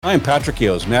I am Patrick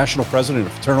Yoes, National President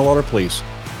of Fraternal Order Police.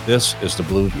 This is the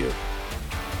Blue View.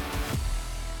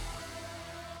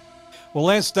 Well,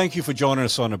 Lance, thank you for joining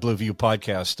us on the Blue View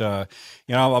podcast.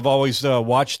 I've always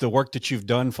watched the work that you've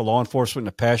done for law enforcement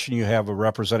and the passion you have of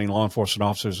representing law enforcement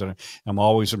officers, and I'm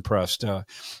always impressed. So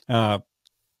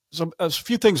a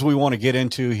few things we want to get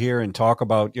into here and talk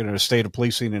about, the state of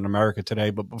policing in America today.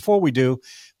 But before we do,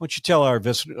 why don't you tell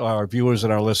our viewers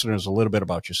and our listeners a little bit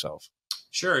about yourself?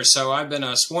 Sure. So I've been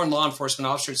a sworn law enforcement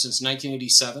officer since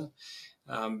 1987.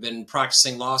 Been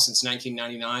practicing law since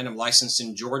 1999. I'm licensed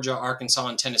in Georgia, Arkansas,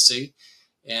 and Tennessee,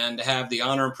 and have the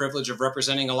honor and privilege of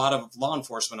representing a lot of law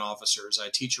enforcement officers. I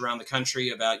teach around the country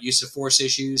about use of force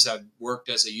issues. I've worked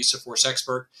as a use of force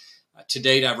expert. To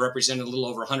date, I've represented a little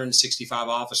over 165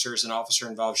 officers in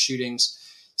officer-involved shootings,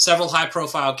 several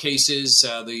high-profile cases,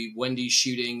 the Wendy's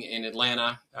shooting in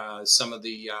Atlanta, some of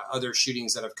the other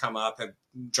shootings that have come up have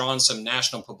drawn some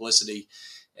national publicity.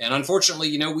 And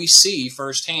unfortunately, we see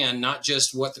firsthand not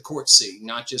just what the courts see,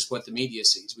 not just what the media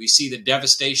sees. We see the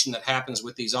devastation that happens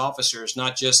with these officers,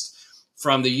 not just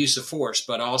from the use of force,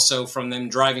 but also from them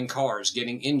driving cars,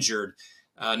 getting injured,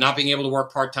 not being able to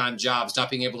work part-time jobs, not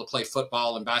being able to play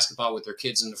football and basketball with their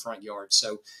kids in the front yard.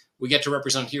 So we get to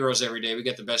represent heroes every day. We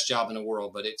get the best job in the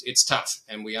world, but it's tough.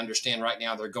 And we understand right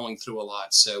now they're going through a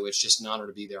lot. So it's just an honor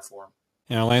to be there for them.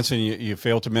 Lance, you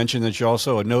failed to mention that you're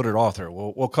also a noted author.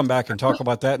 We'll come back and talk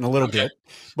about that in a little bit.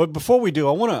 But before we do,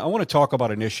 I want to talk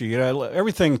about an issue.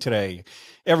 Everything today,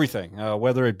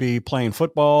 whether it be playing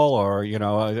football or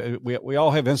we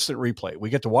all have instant replay. We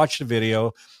get to watch the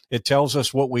video. It tells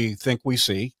us what we think we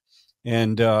see,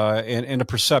 and the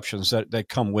perceptions that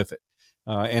come with it.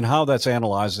 And how that's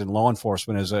analyzed in law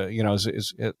enforcement is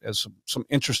some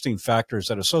interesting factors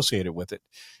that are associated with it.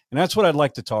 And that's what I'd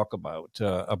like to talk about.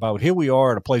 Here we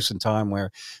are at a place in time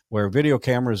where video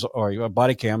cameras or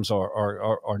body cams are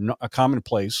a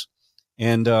commonplace,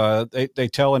 and they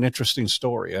tell an interesting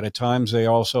story. And at times they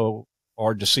also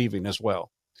are deceiving as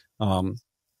well.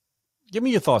 Give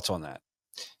me your thoughts on that.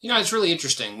 It's really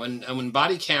interesting. When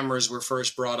body cameras were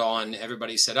first brought on,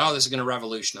 everybody said, "Oh, this is going to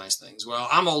revolutionize things." Well,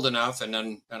 I'm old enough, and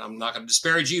I'm not going to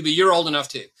disparage you, but you're old enough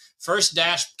too. First,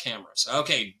 dash cameras.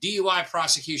 Okay, DUI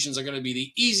prosecutions are going to be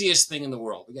the easiest thing in the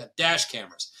world. We got dash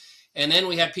cameras. And then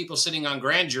we had people sitting on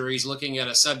grand juries looking at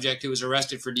a subject who was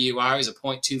arrested for DUI. He was a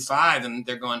 .25, and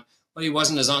they're going, "Well, he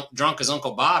wasn't as drunk as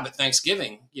Uncle Bob at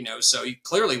Thanksgiving, so he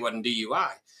clearly wasn't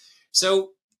DUI."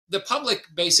 So the public,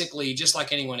 basically, just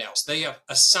like anyone else, they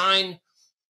assign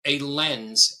a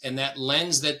lens, and that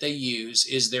lens that they use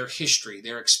is their history,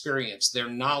 their experience, their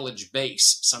knowledge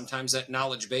base. Sometimes that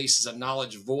knowledge base is a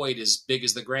knowledge void as big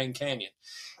as the Grand Canyon.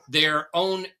 Their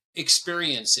own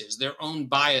experiences, their own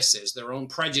biases, their own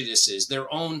prejudices,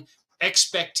 their own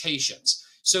expectations.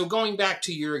 So going back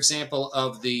to your example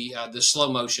of the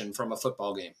slow motion from a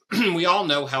football game, we all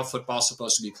know how football is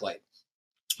supposed to be played.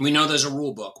 We know there's a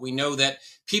rule book. We know that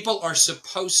people are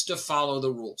supposed to follow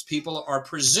the rules. People are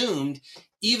presumed,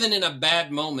 even in a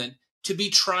bad moment, to be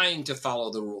trying to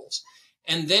follow the rules.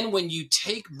 And then when you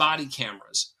take body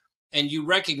cameras and you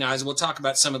recognize, we'll talk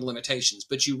about some of the limitations,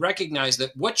 but you recognize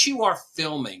that what you are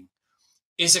filming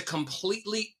is a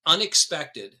completely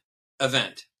unexpected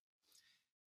event.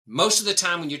 Most of the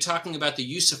time when you're talking about the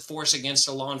use of force against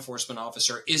a law enforcement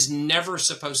officer is never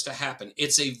supposed to happen.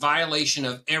 It's a violation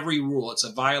of every rule. It's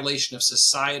a violation of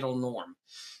societal norm.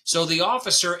 So the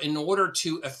officer, in order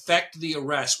to effect the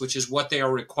arrest, which is what they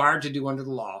are required to do under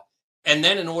the law, and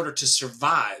then in order to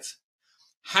survive,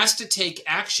 has to take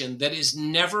action that is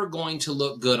never going to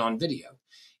look good on video.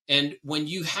 And when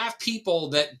you have people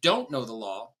that don't know the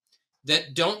law,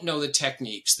 that don't know the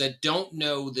techniques, that don't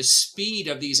know the speed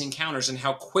of these encounters and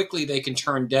how quickly they can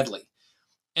turn deadly,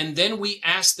 and then we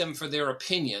ask them for their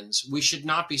opinions, we should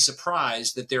not be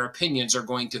surprised that their opinions are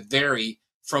going to vary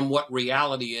from what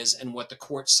reality is and what the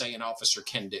courts say an officer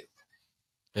can do.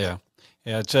 Yeah.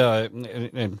 It's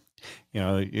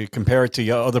you compare it to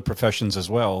other professions as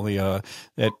well. They're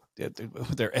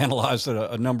analyzed in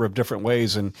a number of different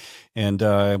ways, and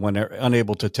when they're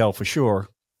unable to tell for sure,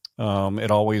 it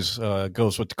always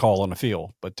goes with the call on the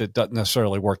field, but it doesn't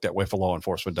necessarily work that way for law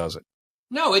enforcement, does it?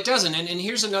 No, it doesn't. And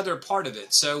here's another part of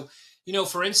it. So,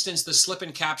 for instance, the slip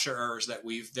and capture errors that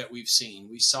we've seen,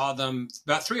 we saw them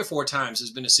about 3 or 4 times.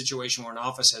 Has been a situation where an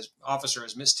officer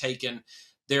has mistaken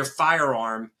their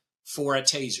firearm for a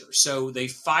taser. So they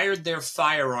fired their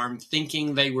firearm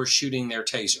thinking they were shooting their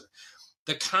taser.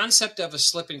 The concept of a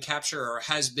slip and capture error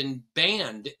has been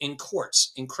banned in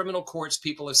courts. In criminal courts,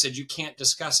 people have said you can't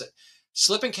discuss it.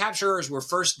 Slip and capture errors were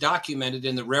first documented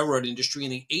in the railroad industry in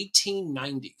the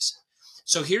 1890s.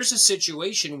 So here's a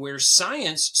situation where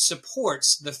science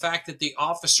supports the fact that the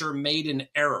officer made an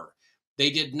error. They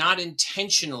did not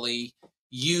intentionally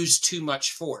use too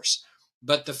much force.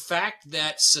 But the fact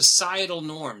that societal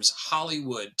norms,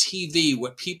 Hollywood, TV,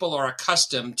 what people are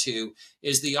accustomed to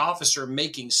is the officer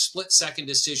making split-second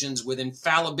decisions with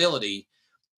infallibility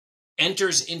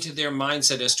enters into their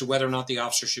mindset as to whether or not the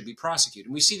officer should be prosecuted.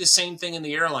 And we see the same thing in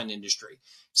the airline industry.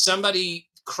 Somebody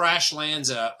crash lands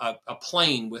a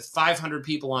plane with 500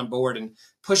 people on board and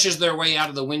pushes their way out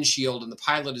of the windshield, and the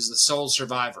pilot is the sole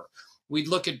survivor. We'd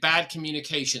look at bad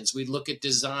communications. We'd look at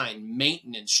design,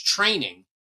 maintenance, training.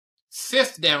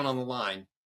 Fifth down on the line,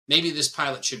 maybe this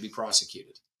pilot should be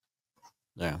prosecuted.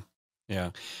 Yeah.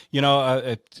 Yeah. You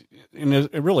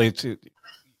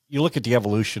look at the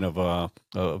evolution of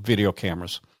video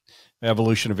cameras,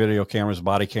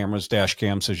 body cameras, dash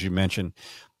cams, as you mentioned.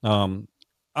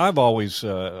 I've always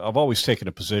taken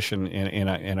a position,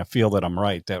 and I feel that I'm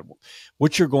right, that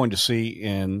what you're going to see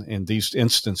in these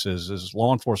instances is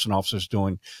law enforcement officers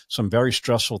doing some very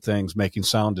stressful things, making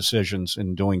sound decisions,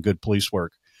 and doing good police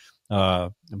work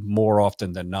more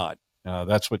often than not.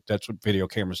 That's what video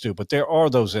cameras do. But there are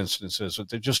those instances that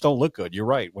they just don't look good. You're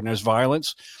right. When there's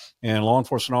violence and law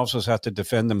enforcement officers have to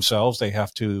defend themselves, they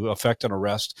have to effect an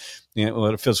arrest,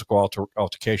 a physical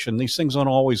altercation. These things don't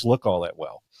always look all that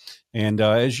well. And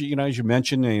as you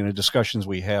mentioned in the discussions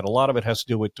we had, a lot of it has to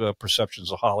do with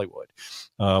perceptions of Hollywood.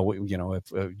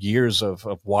 Years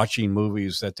of watching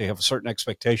movies, that they have a certain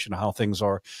expectation of how things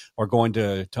are going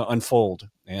to unfold.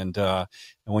 And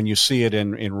when you see it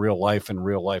in real life and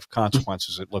real life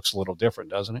consequences, it looks a little different,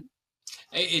 doesn't it?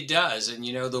 It does. And,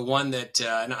 the one that,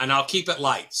 and I'll keep it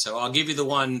light. So I'll give you the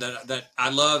one that I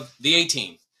love, the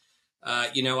A-Team.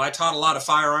 I taught a lot of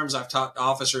firearms. I've taught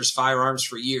officers firearms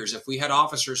for years. If we had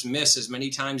officers miss as many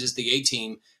times as the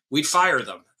A-Team, we'd fire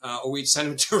them or we'd send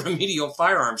them to remedial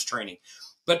firearms training.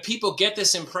 But people get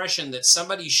this impression that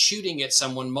somebody's shooting at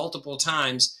someone multiple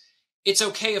times. It's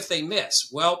okay if they miss.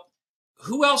 Well,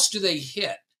 who else do they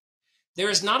hit? There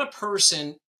is not a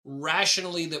person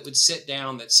rationally that would sit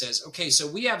down that says, okay, so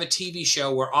we have a TV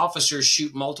show where officers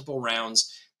shoot multiple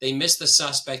rounds. They miss the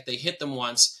suspect. They hit them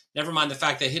once. Never mind the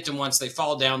fact they hit them once, they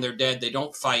fall down, they're dead, they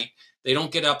don't fight, they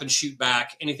don't get up and shoot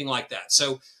back, anything like that.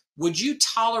 So would you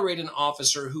tolerate an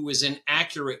officer who is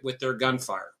inaccurate with their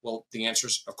gunfire? Well, the answer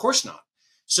is, of course not.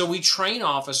 So we train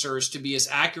officers to be as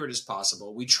accurate as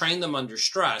possible. We train them under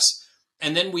stress,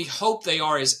 and then we hope they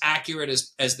are as accurate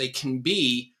as they can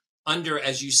be under,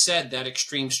 as you said, that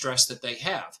extreme stress that they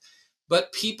have.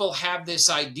 But people have this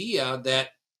idea that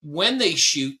when they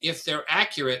shoot, if they're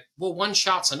accurate, well, one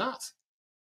shot's enough.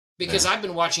 Because I've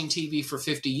been watching TV for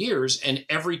 50 years, and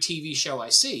every TV show I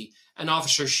see, an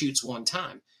officer shoots one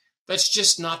time. That's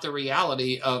just not the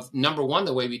reality of, number one,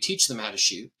 the way we teach them how to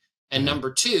shoot, and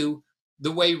number two,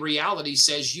 the way reality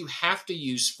says you have to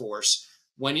use force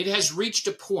when it has reached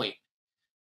a point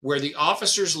where the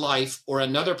officer's life or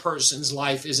another person's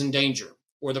life is in danger,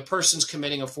 or the person's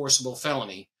committing a forcible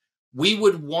felony. We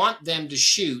would want them to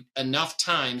shoot enough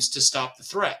times to stop the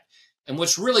threat. And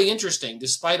what's really interesting,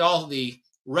 despite all the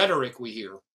rhetoric we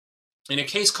hear, in a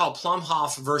case called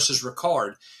Plumhoff versus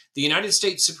Ricard, the United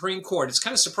States Supreme Court, it's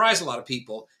kind of surprised a lot of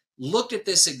people, looked at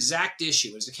this exact issue.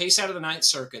 It was a case out of the Ninth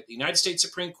Circuit. The United States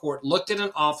Supreme Court looked at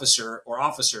an officer or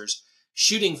officers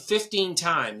shooting 15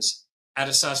 times at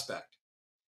a suspect.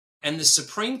 And the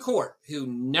Supreme Court, who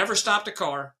never stopped a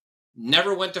car,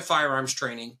 never went to firearms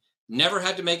training, never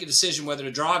had to make a decision whether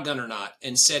to draw a gun or not,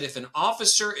 and said if an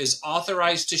officer is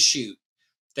authorized to shoot,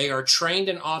 they are trained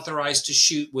and authorized to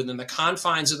shoot within the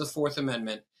confines of the Fourth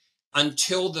Amendment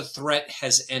until the threat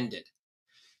has ended.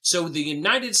 So the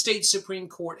United States Supreme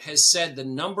Court has said the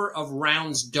number of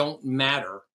rounds don't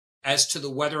matter as to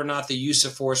whether or not the use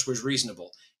of force was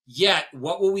reasonable. Yet,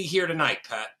 what will we hear tonight,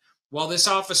 Pat? Well, this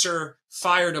officer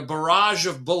fired a barrage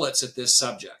of bullets at this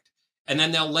subject, and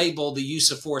then they'll label the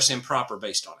use of force improper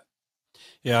based on it.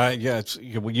 Yeah.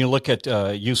 When you look at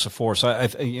use of force,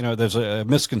 there's a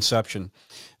misconception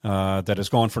that has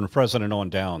gone from the president on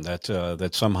down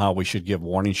that somehow we should give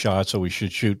warning shots or we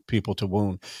should shoot people to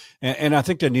wound. And I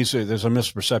think there's a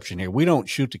misperception here. We don't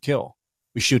shoot to kill.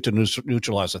 We shoot to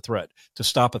neutralize a threat, to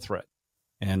stop a threat.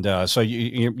 And so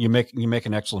you make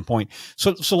an excellent point.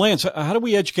 So Lance, how do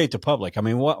we educate the public? I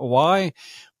mean, why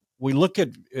we look at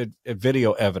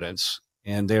video evidence?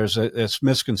 And there's this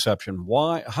misconception.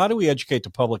 How do we educate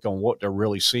the public on what they're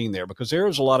really seeing there? Because there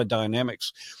is a lot of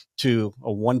dynamics to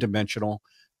a one-dimensional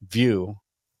view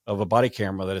of a body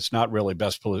camera that it's not really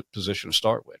best position to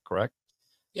start with, correct?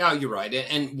 Yeah, you're right.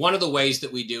 And one of the ways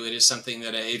that we do it is something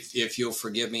that, if you'll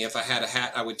forgive me, if I had a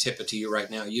hat, I would tip it to you right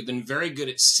now. You've been very good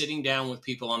at sitting down with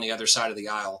people on the other side of the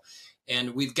aisle.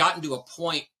 And we've gotten to a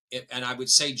point, and I would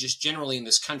say just generally in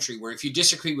this country, where if you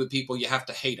disagree with people, you have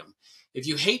to hate them. If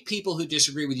you hate people who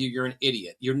disagree with you, you're an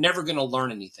idiot. You're never going to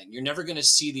learn anything. You're never going to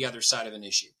see the other side of an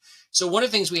issue. So one of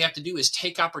the things we have to do is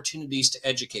take opportunities to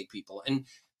educate people. And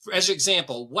as an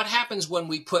example, what happens when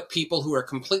we put people who are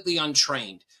completely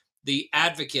untrained, the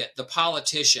advocate, the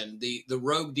politician, the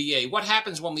rogue DA, what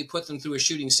happens when we put them through a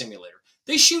shooting simulator?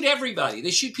 They shoot everybody.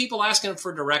 They shoot people asking them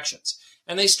for directions.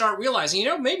 And they start realizing,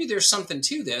 maybe there's something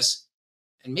to this,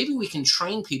 and maybe we can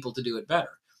train people to do it better.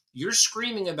 You're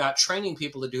screaming about training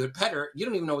people to do it better. You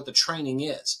don't even know what the training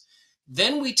is.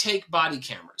 Then we take body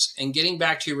cameras, and getting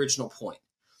back to your original point.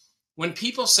 When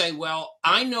people say, well,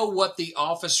 I know what the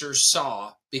officer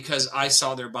saw because I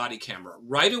saw their body camera,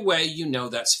 right away, you know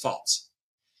that's false.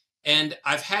 And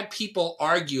I've had people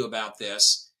argue about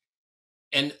this.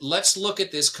 And let's look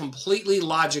at this completely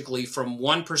logically from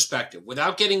one perspective,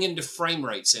 without getting into frame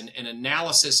rates and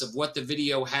analysis of what the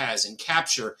video has and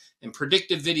capture and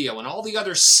predictive video and all the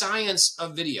other science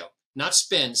of video, not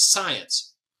spin,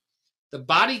 science. The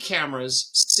body cameras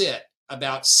sit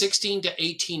about 16 to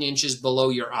 18 inches below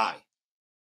your eye.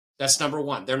 That's number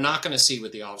one. They're not going to see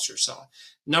what the officer saw.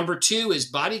 Number two is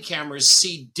body cameras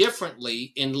see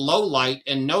differently in low light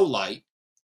and no light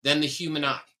than the human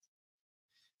eye.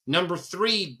 Number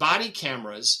three, body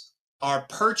cameras are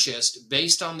purchased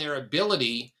based on their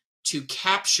ability to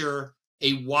capture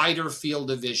a wider field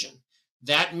of vision.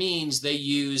 That means they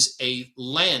use a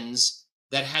lens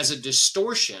that has a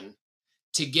distortion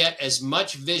to get as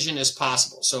much vision as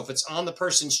possible. So if it's on the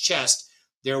person's chest,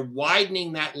 they're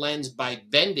widening that lens by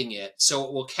bending it so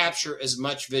it will capture as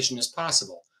much vision as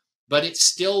possible. But it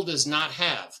still does not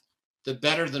have the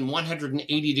better than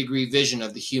 180-degree vision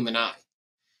of the human eye.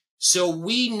 So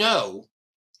we know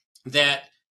that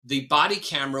the body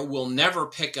camera will never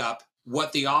pick up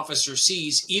what the officer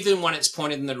sees, even when it's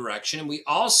pointed in the direction. And we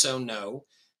also know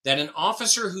that an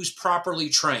officer who's properly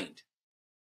trained,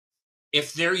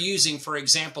 if they're using, for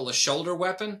example, a shoulder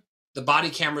weapon, the body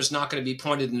camera is not going to be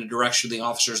pointed in the direction the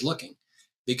officer is looking,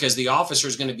 because the officer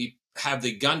is going to have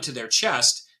the gun to their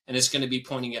chest and it's going to be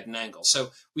pointing at an angle. So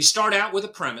we start out with a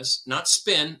premise, not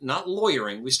spin, not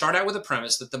lawyering. We start out with a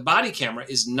premise that the body camera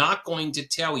is not going to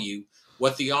tell you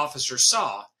what the officer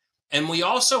saw. And we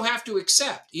also have to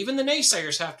accept, even the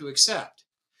naysayers have to accept,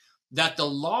 that the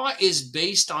law is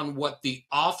based on what the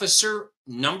officer,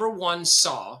 number one,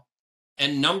 saw,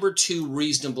 and number two,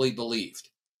 reasonably believed.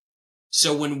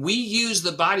 So when we use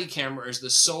the body camera as the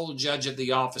sole judge of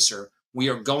the officer, we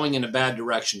are going in a bad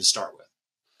direction to start with.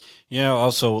 Yeah.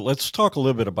 Also, let's talk a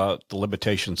little bit about the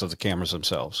limitations of the cameras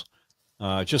themselves.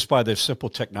 Just by the simple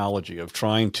technology of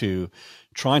trying to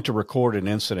record an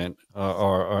incident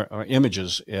or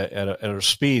images at a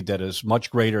speed that is much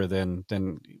greater than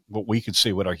what we could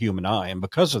see with our human eye, and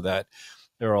because of that,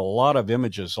 there are a lot of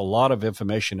images, a lot of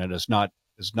information that is not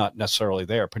necessarily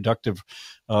there. Productive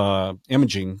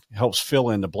imaging helps fill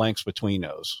in the blanks between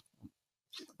those.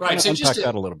 Right. So unpack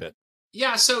that a little bit.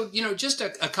 Yeah, so just a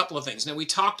couple of things. Now we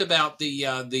talked about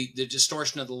the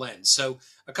distortion of the lens. So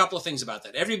a couple of things about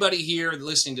that. Everybody here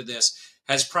listening to this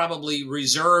has probably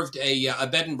reserved a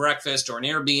bed and breakfast or an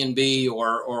Airbnb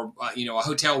or a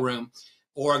hotel room,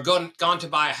 or gone to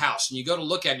buy a house, and you go to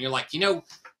look at it and you're like,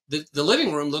 the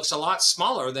living room looks a lot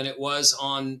smaller than it was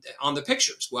on the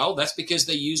pictures. Well, that's because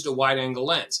they used a wide angle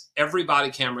lens. Every body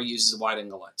camera uses a wide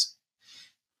angle lens.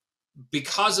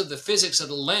 Because of the physics of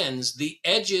the lens, the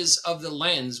edges of the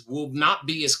lens will not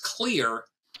be as clear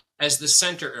as the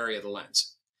center area of the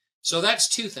lens. So that's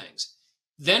two things.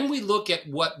 Then we look at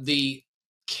what the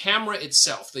camera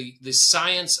itself, the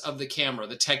science of the camera,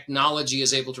 the technology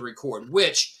is able to record,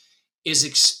 which is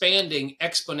expanding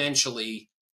exponentially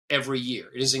every year.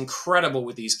 It is incredible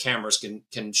what these cameras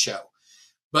can show.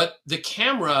 But the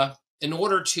camera, in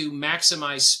order to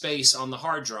maximize space on the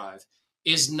hard drive,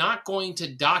 is not going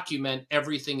to document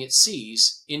everything it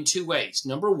sees in two ways.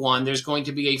 Number one, there's going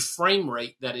to be a frame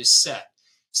rate that is set.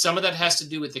 Some of that has to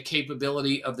do with the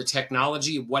capability of the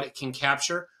technology, what it can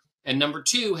capture. And number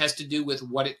two has to do with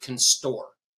what it can store.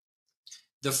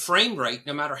 The frame rate,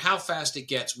 no matter how fast it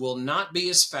gets, will not be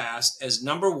as fast as,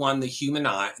 number one, the human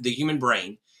eye, the human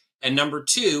brain, and number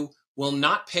two, will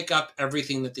not pick up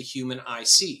everything that the human eye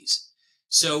sees.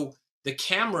 So the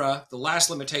camera, the last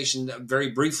limitation,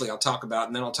 very briefly I'll talk about,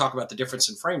 and then I'll talk about the difference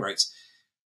in frame rates.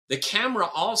 The camera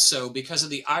also, because of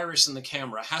the iris in the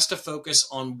camera, has to focus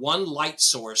on one light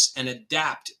source and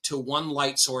adapt to one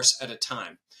light source at a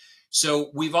time.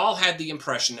 So we've all had the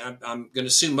impression, I'm going to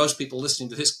assume most people listening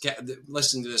to this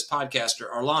podcast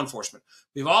are law enforcement.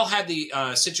 We've all had the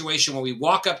situation where we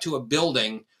walk up to a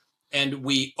building and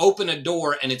we open a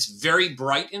door and it's very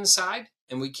bright inside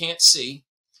and we can't see,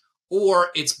 or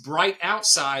it's bright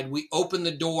outside, we open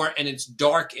the door and it's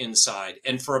dark inside,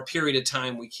 and for a period of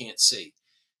time we can't see.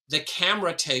 The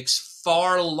camera takes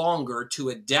far longer to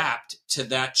adapt to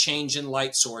that change in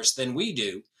light source than we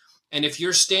do. And if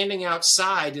you're standing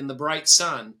outside in the bright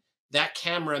sun, that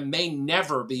camera may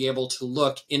never be able to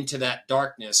look into that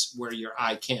darkness where your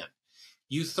eye can.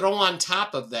 You throw on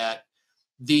top of that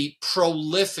the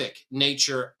prolific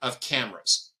nature of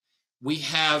cameras. We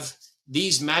have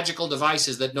these magical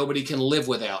devices that nobody can live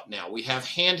without now. We have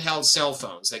handheld cell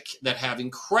phones that have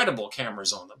incredible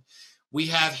cameras on them. We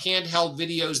have handheld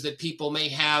videos that people may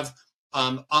have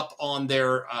up on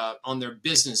their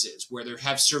businesses, where they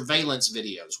have surveillance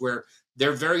videos, where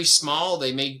they're very small,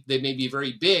 they may be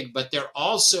very big, but they're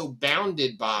also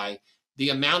bounded by the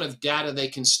amount of data they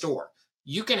can store.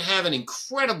 You can have an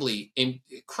incredibly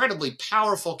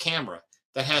powerful camera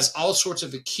that has all sorts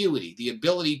of acuity, the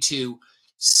ability to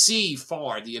see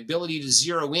far, the ability to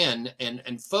zero in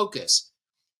and focus.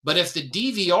 But if the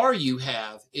DVR you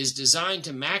have is designed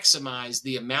to maximize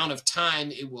the amount of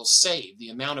time it will save, the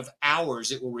amount of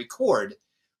hours it will record,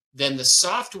 then the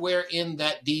software in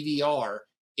that DVR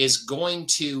is going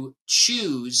to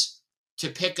choose to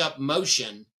pick up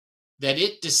motion that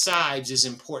it decides is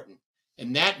important.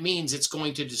 And that means it's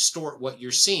going to distort what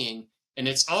you're seeing. And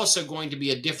it's also going to be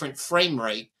a different frame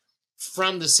rate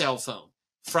from the cell phone,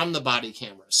 from the body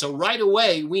camera. So right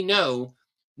away, we know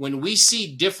when we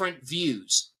see different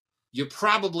views, you're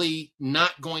probably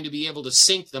not going to be able to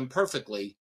sync them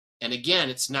perfectly. And again,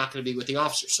 it's not going to be what the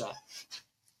officer saw.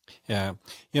 Yeah.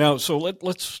 So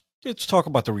let's talk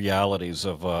about the realities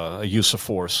of a use of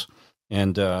force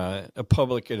and a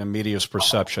public and a media's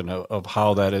perception of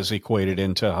how that is equated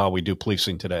into how we do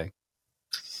policing today.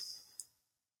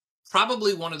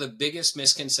 Probably one of the biggest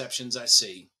misconceptions I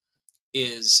see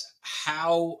is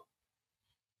how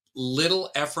little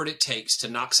effort it takes to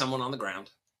knock someone on the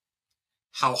ground,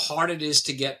 how hard it is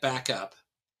to get back up,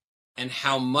 and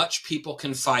how much people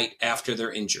can fight after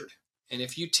they're injured. And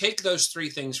if you take those three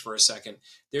things for a second,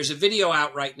 there's a video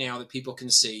out right now that people can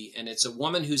see, and it's a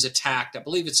woman who's attacked, I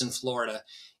believe it's in Florida,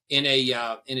 in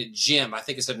a gym. I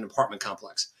think it's at an apartment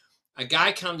complex. A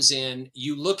guy comes in,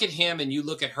 you look at him and you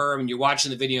look at her and you're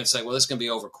watching the video and say, well, this is going to be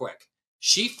over quick.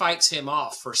 She fights him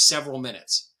off for several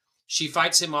minutes. She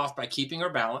fights him off by keeping her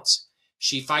balance.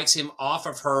 She fights him off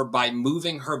of her by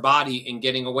moving her body and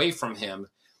getting away from him.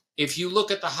 If you look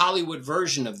at the Hollywood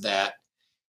version of that,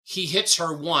 he hits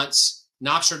her once,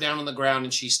 knocks her down on the ground,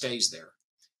 and she stays there.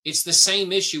 It's the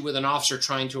same issue with an officer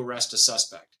trying to arrest a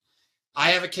suspect.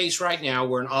 I have a case right now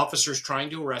where an officer is trying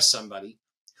to arrest somebody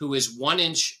who is 1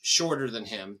 inch shorter than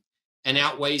him and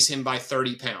outweighs him by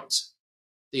 30 pounds.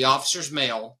 The officer's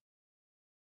male,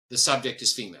 the subject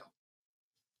is female.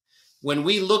 When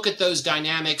we look at those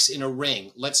dynamics in a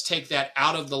ring, let's take that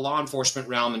out of the law enforcement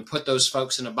realm and put those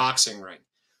folks in a boxing ring.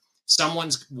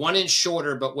 Someone's 1 inch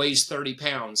shorter but weighs 30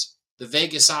 pounds. The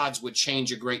Vegas odds would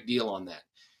change a great deal on that.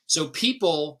 So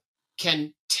people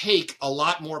can take a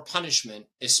lot more punishment,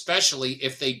 especially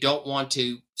if they don't want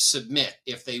to submit,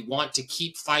 if they want to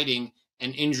keep fighting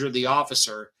and injure the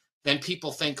officer, than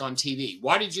people think on TV.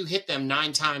 Why did you hit them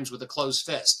 9 times with a closed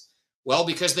fist? Well,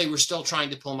 because they were still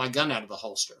trying to pull my gun out of the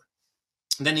holster.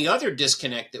 And then the other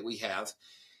disconnect that we have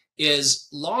is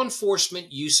law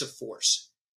enforcement use of force.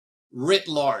 Writ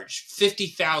large,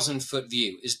 50,000 foot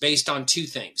view is based on 2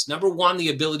 things. Number one, the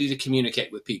ability to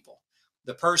communicate with people.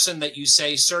 The person that you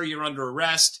say, sir, you're under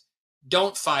arrest,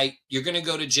 don't fight, you're going to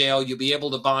go to jail, you'll be able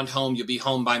to bond home, you'll be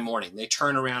home by morning. They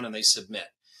turn around and they submit.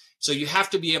 So you have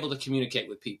to be able to communicate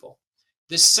with people.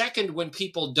 The second, when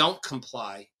people don't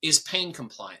comply, is pain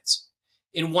compliance.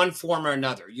 In one form or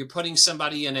another, you're putting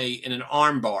somebody in an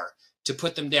arm bar to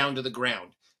put them down to the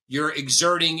ground. You're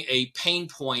exerting a pain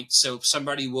point so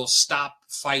somebody will stop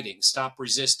fighting, stop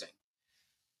resisting.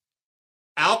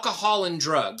 Alcohol and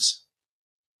drugs,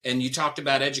 and you talked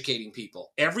about educating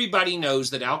people. Everybody knows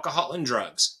that alcohol and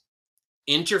drugs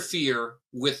interfere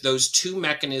with those 2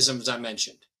 mechanisms I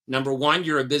mentioned. Number one,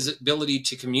 your ability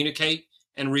to communicate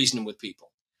and reason with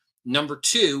people. Number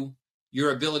 2,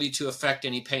 your ability to affect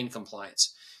any pain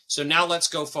compliance. So now let's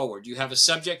go forward. You have a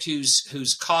subject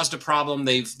who's caused a problem.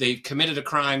 They've committed a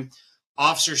crime.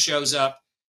 Officer shows up.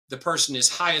 The person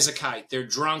is high as a kite. They're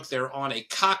drunk. They're on a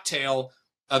cocktail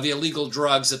of illegal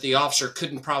drugs that the officer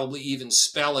couldn't probably even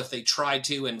spell if they tried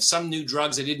to, and some new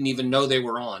drugs they didn't even know they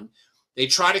were on. They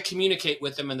try to communicate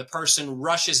with them, and the person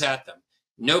rushes at them.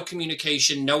 no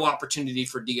communication, no opportunity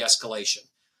for de-escalation.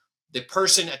 The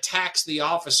person attacks the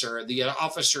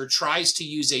officer tries to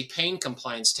use a pain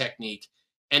compliance technique,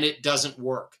 and it doesn't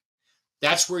work.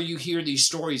 That's where you hear these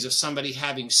stories of somebody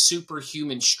having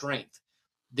superhuman strength.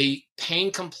 The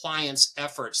pain compliance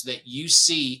efforts that you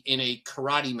see in a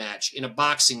karate match, in a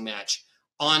boxing match,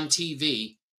 on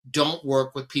TV, don't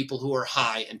work with people who are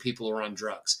high and people who are on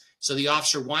drugs. So the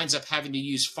officer winds up having to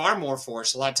use far more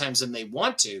force a lot of times than they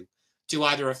want to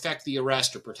either affect the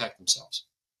arrest or protect themselves.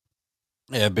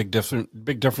 Yeah, big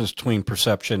difference between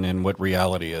perception and what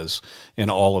reality is in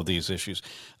all of these issues.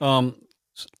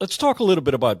 Let's talk a little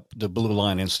bit about the Blue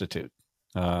Line Institute,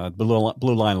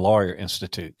 Blue Line Lawyer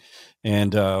Institute,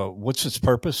 and what's its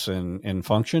purpose and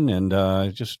function,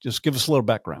 and just give us a little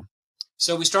background.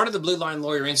 So we started the Blue Line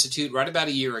Lawyer Institute right about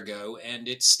a year ago, and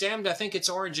it stemmed, I think its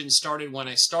origin started when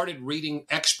I started reading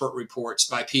expert reports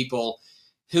by people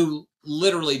who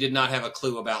literally did not have a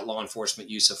clue about law enforcement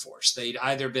use of force. They'd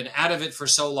either been out of it for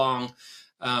so long,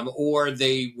 or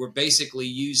they were basically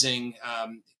using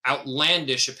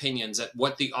outlandish opinions at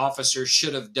what the officer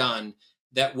should have done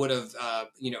that would have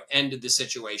ended the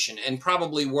situation. And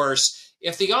probably worse,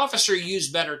 if the officer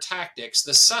used better tactics,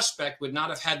 the suspect would not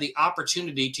have had the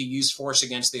opportunity to use force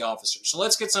against the officer. So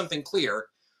let's get something clear.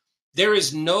 There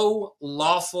is no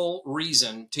lawful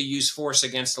reason to use force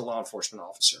against a law enforcement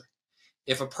officer.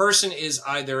 If a person is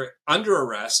either under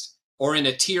arrest or in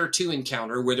a tier 2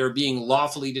 encounter where they're being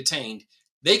lawfully detained,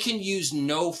 they can use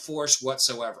no force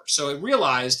whatsoever. So I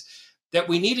realized that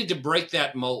we needed to break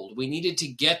that mold. We needed to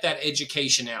get that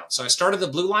education out. So I started the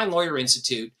Blue Line Lawyer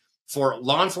Institute for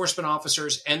law enforcement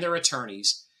officers and their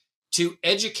attorneys to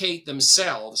educate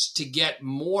themselves to get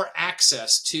more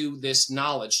access to this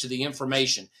knowledge, to the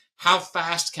information. How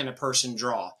fast can a person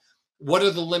draw? What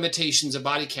are the limitations of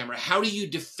body camera? How do you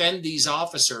defend these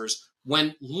officers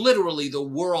when literally the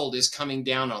world is coming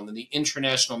down on them, the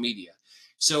international media?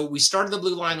 So we started the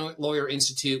Blue Line Lawyer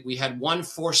Institute. We had one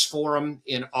force forum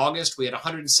in August. We had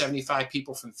 175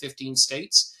 people from 15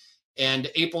 states.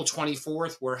 And April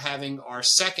 24th, we're having our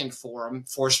second forum,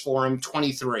 Force Forum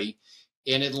 23,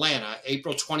 in Atlanta,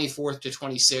 April 24th to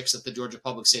 26th at the Georgia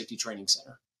Public Safety Training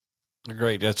Center.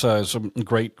 Great. That's some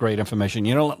great information.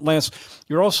 Lance,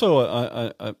 you're also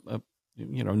a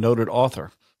noted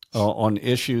author on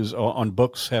issues, on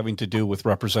books having to do with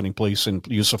representing police and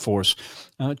use of force.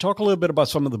 Talk a little bit about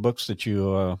some of the books that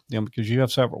you, because you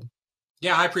have several.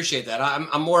 Yeah, I appreciate that.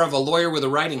 I'm more of a lawyer with a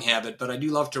writing habit, but I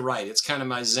do love to write. It's kind of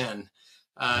my zen.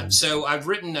 So I've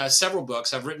written several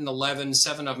books. I've written 11,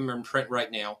 7 of them are in print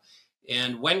right now.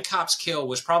 And When Cops Kill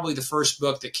was probably the first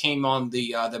book that came on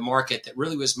the market that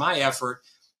really was my effort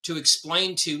to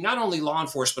explain to not only law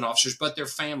enforcement officers, but their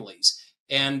families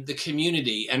and the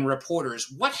community and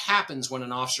reporters what happens when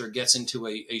an officer gets into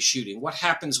a shooting, what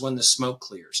happens when the smoke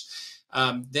clears.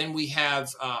 Then we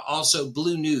have also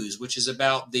Blue News, which is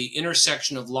about the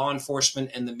intersection of law enforcement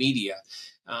and the media.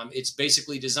 It's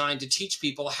basically designed to teach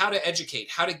people how to educate,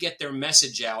 how to get their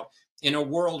message out in a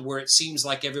world where it seems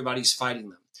like everybody's fighting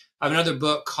them. I have another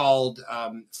book called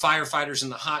Firefighters in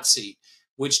the Hot Seat,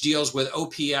 which deals with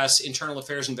OPS, internal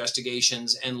affairs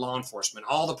investigations, and law enforcement.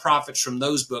 All the profits from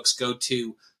those books go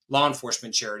to law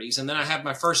enforcement charities. And then I have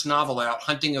my first novel out,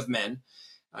 Hunting of Men,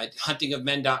 at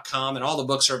huntingofmen.com, and all the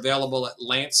books are available at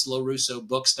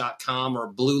lancelorussobooks.com or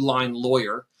Blue Line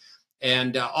Lawyer.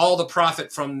 And all the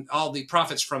profits from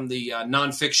the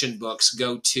nonfiction books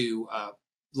go to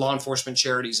law enforcement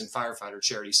charities and firefighter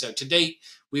charities. So to date,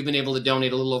 we've been able to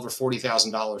donate a little over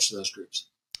 $40,000 to those groups.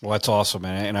 Well, that's awesome,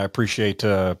 and I appreciate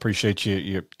your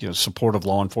support of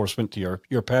law enforcement,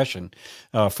 your passion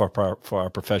for our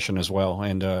profession as well,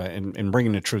 and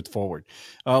bringing the truth forward.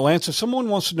 Lance, if someone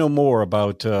wants to know more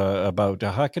about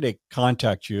how could they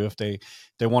contact you if they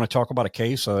want to talk about a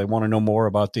case, or they want to know more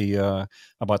about the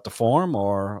forum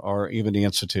or even the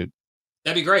institute.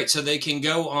 That'd be great. So they can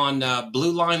go on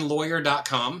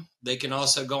bluelinelawyer.com. They can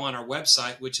also go on our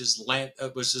website, which is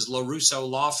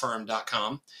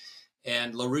LoRussoLawFirm.com.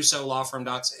 And LoRusso Law Firm,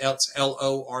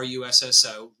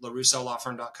 LORUSSO,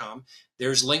 LoRussoLawFirm.com.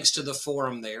 There's links to the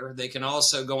forum there. They can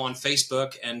also go on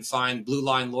Facebook and find Blue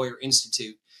Line Lawyer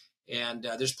Institute. And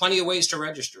there's plenty of ways to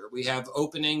register. We have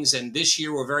openings, and this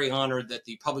year we're very honored that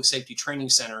the Public Safety Training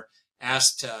Center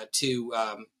asked to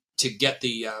get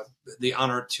the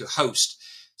honor to host.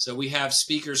 So we have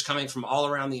speakers coming from all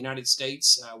around the United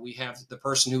States. We have the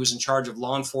person who was in charge of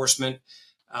law enforcement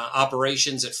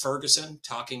operations at Ferguson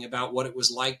talking about what it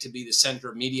was like to be the center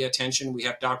of media attention. We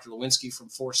have Dr. Lewinsky from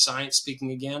Force Science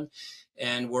speaking again.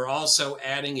 And we're also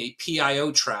adding a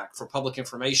PIO track for public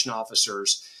information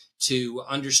officers to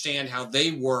understand how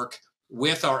they work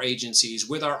with our agencies,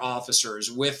 with our officers,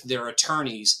 with their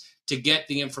attorneys to get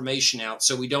the information out,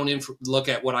 so we don't look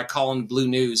at what I call in blue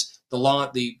news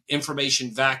the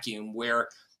information vacuum, where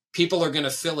people are going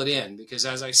to fill it in, because,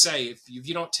 as I say, if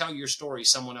you don't tell your story,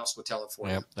 someone else will tell it for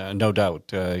you. No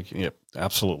doubt. Yep,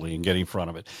 absolutely, and get in front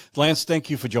of it. Lance, thank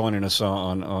you for joining us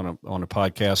on a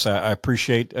podcast. I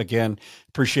appreciate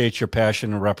your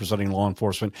passion in representing law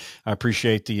enforcement. I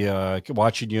appreciate the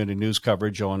watching you in the news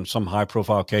coverage on some high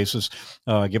profile cases,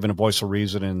 giving a voice of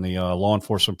reason in the law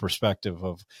enforcement perspective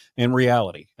of in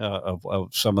reality of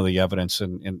some of the evidence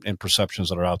and perceptions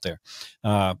that are out there.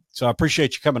 So I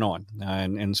appreciate you coming on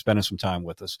and spending some time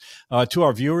with us. To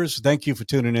our viewers, thank you for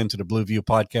tuning in to the Blue View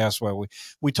podcast, where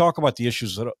we talk about the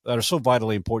issues that are so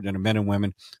vitally important to men and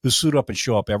women who suit up and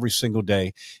show up every single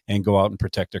day and go out and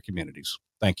protect their communities.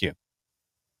 Thank you.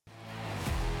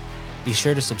 Be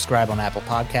sure to subscribe on Apple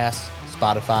Podcasts,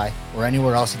 Spotify, or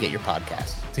anywhere else you get your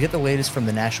podcasts. To get the latest from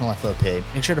the National FOP,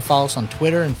 make sure to follow us on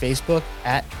Twitter and Facebook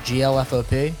at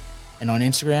GLFOP and on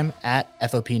Instagram at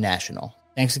FOP National.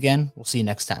 Thanks again. We'll see you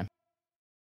next time.